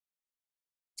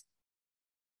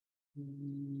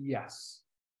 Yes.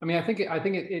 I mean, I think it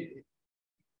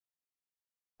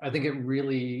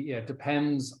really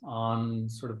depends on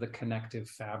sort of the connective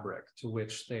fabric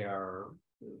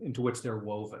into which they're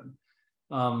woven.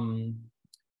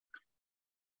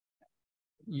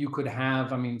 You could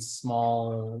have, I mean,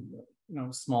 small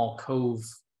cove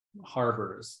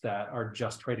harbors that are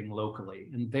just trading locally,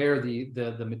 and there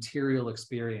the material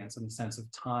experience and the sense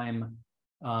of time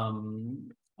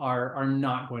are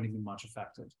not going to be much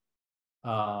affected.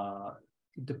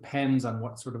 It depends on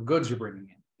what sort of goods you're bringing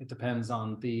in. It depends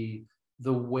on the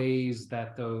ways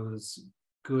that those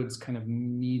goods kind of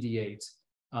mediate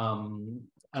an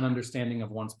understanding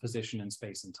of one's position in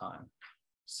space and time.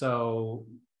 So,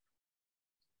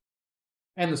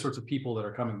 and the sorts of people that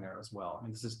are coming there as well. I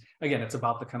mean, this is, again, it's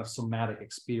about the kind of somatic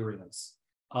experience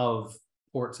of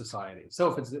port society. So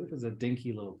if it's a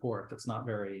dinky little port that's not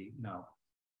very, not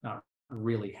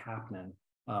really happening,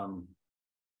 I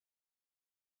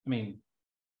mean,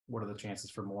 what are the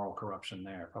chances for moral corruption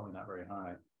there? Probably not very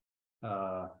high.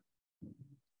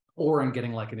 Or in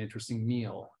getting like an interesting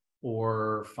meal,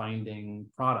 or finding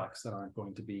products that aren't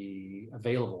going to be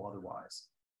available otherwise.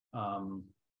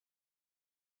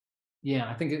 Yeah,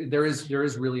 I think there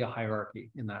is really a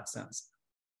hierarchy in that sense.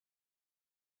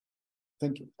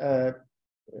 Thank you.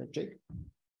 Jake?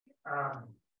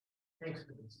 Thanks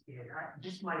for this, Ian.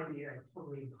 This might be a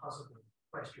totally impossible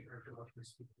question for what you're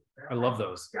speaking about. I love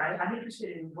those. I'm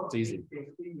interested in what it's easy.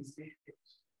 these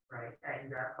dishes, right?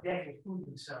 And the actual food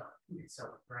itself,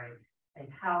 right? And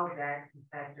how that can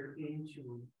factor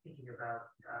into thinking about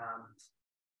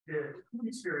the food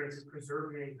experience is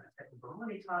preserving a type of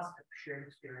Romanitas, a type of shared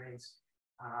experience,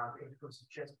 in terms of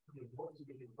just what was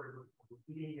being important for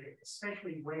eating,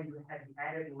 especially when you had the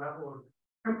added level of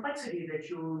complexity that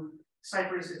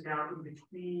Cyprus is now in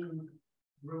between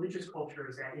religious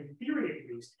cultures that, in theory at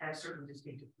least, have certain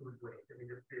distinctive food ways. I mean,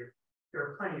 there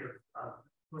are plenty of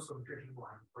Muslim drinking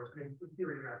wine, of course, but in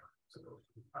theory, you're not supposed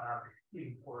to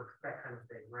eating pork, that kind of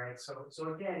thing, right? So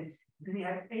again, do we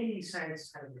have any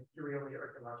sense, kind of materially or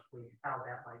archaeologically, how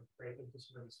that might play into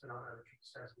some of these phenomena that you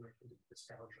discussed in the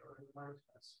nostalgia or the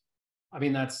mindset? I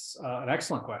mean, that's an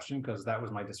excellent question, because that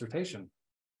was my dissertation.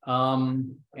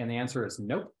 And the answer is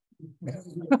nope.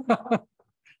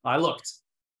 I looked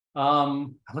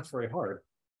very hard.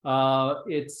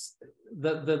 It's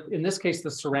in this case,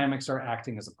 the ceramics are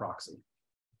acting as a proxy.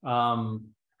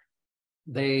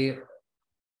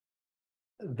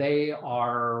 They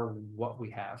are what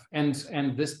we have, and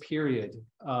this period,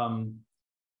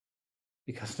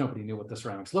 because nobody knew what the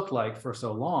ceramics looked like for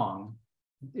so long,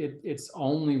 it's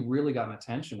only really gotten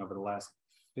attention over the last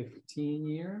 15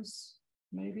 years,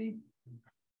 maybe,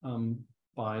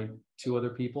 by two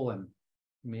other people and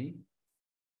me.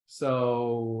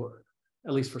 So,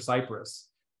 at least for Cyprus,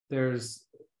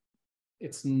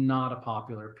 it's not a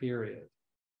popular period.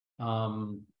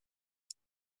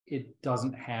 It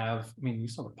doesn't have, I mean, you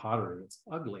saw the pottery, it's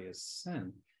ugly as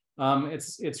sin.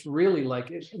 It's really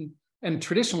like, and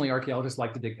traditionally archaeologists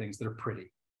like to dig things that are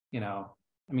pretty,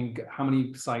 I mean, how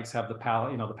many sites have the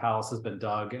palace, the palace has been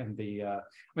dug, and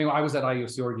I was at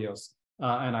Ios Georgios,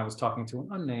 and I was talking to an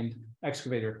unnamed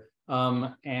excavator,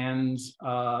 and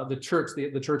the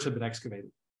church had been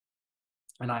excavated.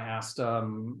 And I asked,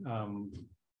 shouldn't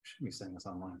be saying this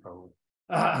online probably.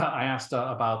 I asked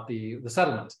about the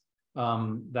settlement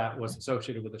that was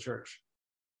associated with the church.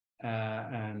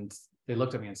 And they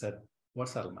looked at me and said, "What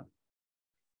settlement?"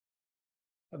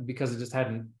 Because it just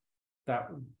hadn't,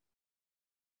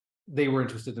 they were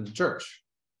interested in the church.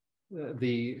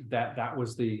 That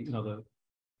was the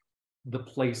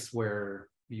place where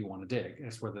you want to dig.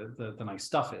 It's where the nice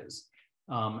stuff is.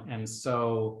 And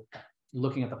so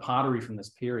looking at the pottery from this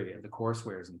period, the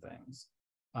coursewares and things,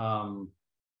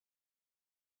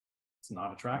 it's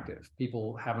not attractive.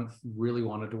 People haven't really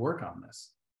wanted to work on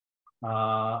this.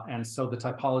 And so the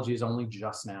typology is only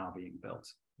just now being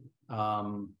built,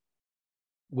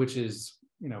 which is,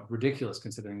 ridiculous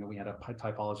considering that we had a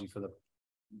typology for the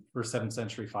first 7th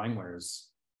century finewares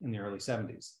in the early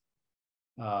 70s.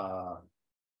 But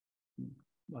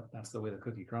that's the way the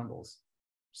cookie crumbles.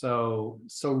 So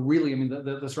really, I mean,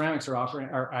 the ceramics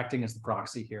are acting as the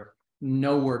proxy here.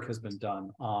 No work has been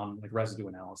done on like residue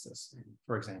analysis,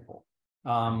 for example.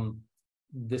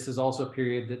 This is also a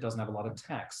period that doesn't have a lot of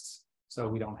texts, so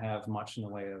we don't have much in the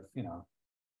way of,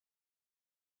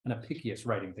 an Apicius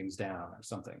writing things down or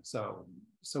something. So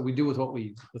we do with what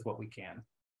we can.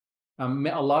 A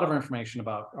lot of our information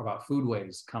about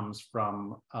foodways comes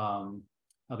from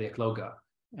the Ekloga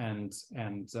and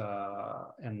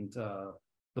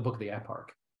the Book of the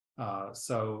Eparch.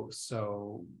 So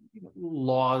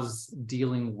laws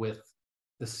dealing with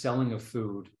the selling of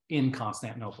food in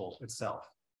Constantinople itself.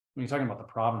 When you're talking about the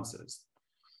provinces.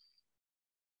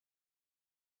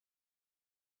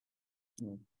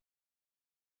 Yeah.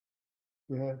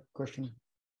 You have a question?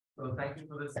 So thank you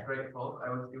for this great talk.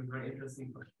 It was very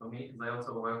interesting for me because I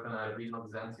also work on a region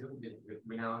of Byzantium,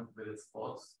 renowned with its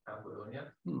ports,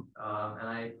 Cappadocia. And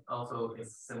I also,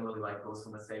 it's similarly like goes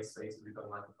from a safe space to become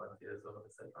like the frontiers of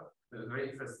etc. It was very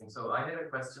interesting. So I had a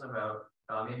question about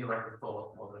maybe like a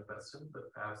thought more than a question,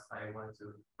 but perhaps I wanted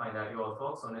to find out your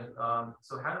thoughts on it.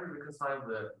 So how do we reconcile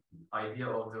the idea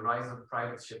of the rise of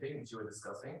private shipping, which you were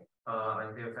discussing,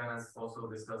 and Theophanes also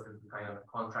discussed the kind of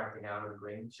contracting out of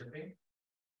grain shipping,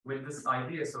 with this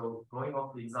idea? So going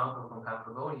off the example from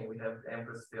Paphlagonia, we have the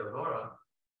Empress Theodora,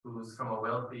 who's from a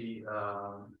wealthy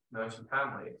merchant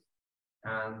family.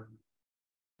 And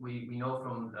we know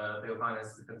from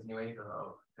Theophanes, the continuation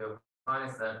of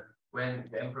Theophanes, that when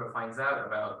the emperor finds out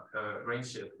about a grain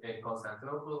ship in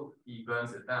Constantinople, he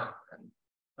burns it down and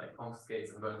like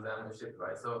confiscates and burns down the ship,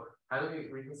 right? So how do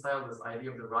we reconcile this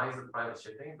idea of the rise of private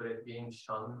shipping, but it being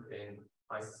shunned in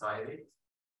high society?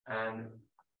 And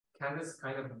can this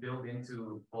kind of build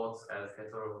into ports as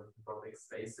heterotopic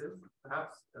spaces,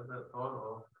 perhaps, as a thought?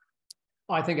 Or?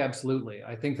 I think absolutely.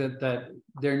 I think that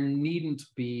there needn't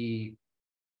be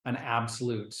an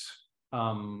absolute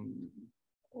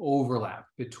overlap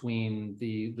between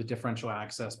the differential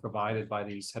access provided by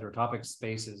these heterotopic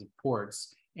spaces of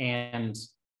ports and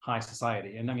high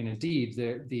society. And I mean, indeed,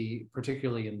 the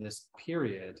particularly in this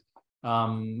period,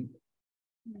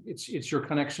 it's your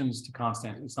connections to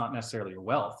it's not necessarily your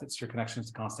wealth, it's your connections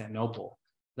to Constantinople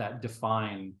that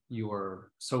define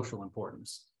your social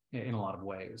importance in a lot of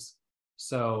ways.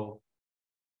 So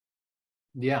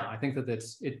yeah, I think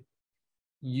that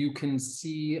you can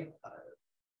see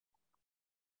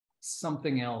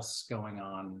something else going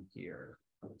on here,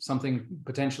 something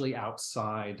potentially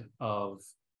outside of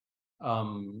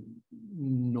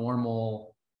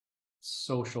normal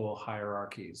social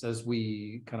hierarchies as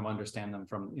we kind of understand them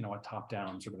from a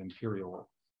top-down sort of imperial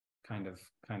kind of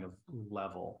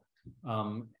level.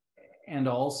 And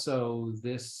also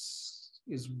this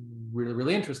is really,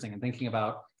 really interesting in thinking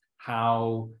about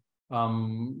how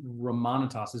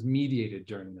Romanitas is mediated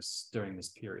during this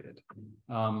period.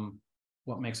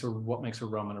 What makes a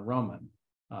Roman a Roman?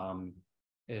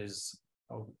 Is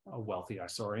a wealthy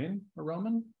Isaurian a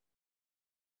Roman?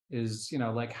 Is, you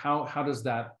know, like how does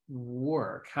that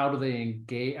work? How do they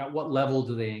engage? At what level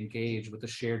do they engage with the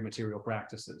shared material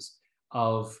practices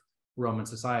of Roman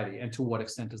society? And to what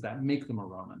extent does that make them a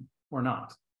Roman or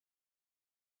not?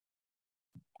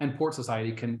 And port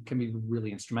society can be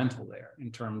really instrumental there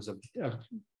in terms of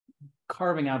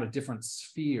carving out a different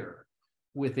sphere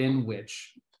within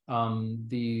which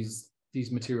these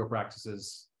material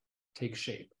practices take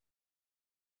shape.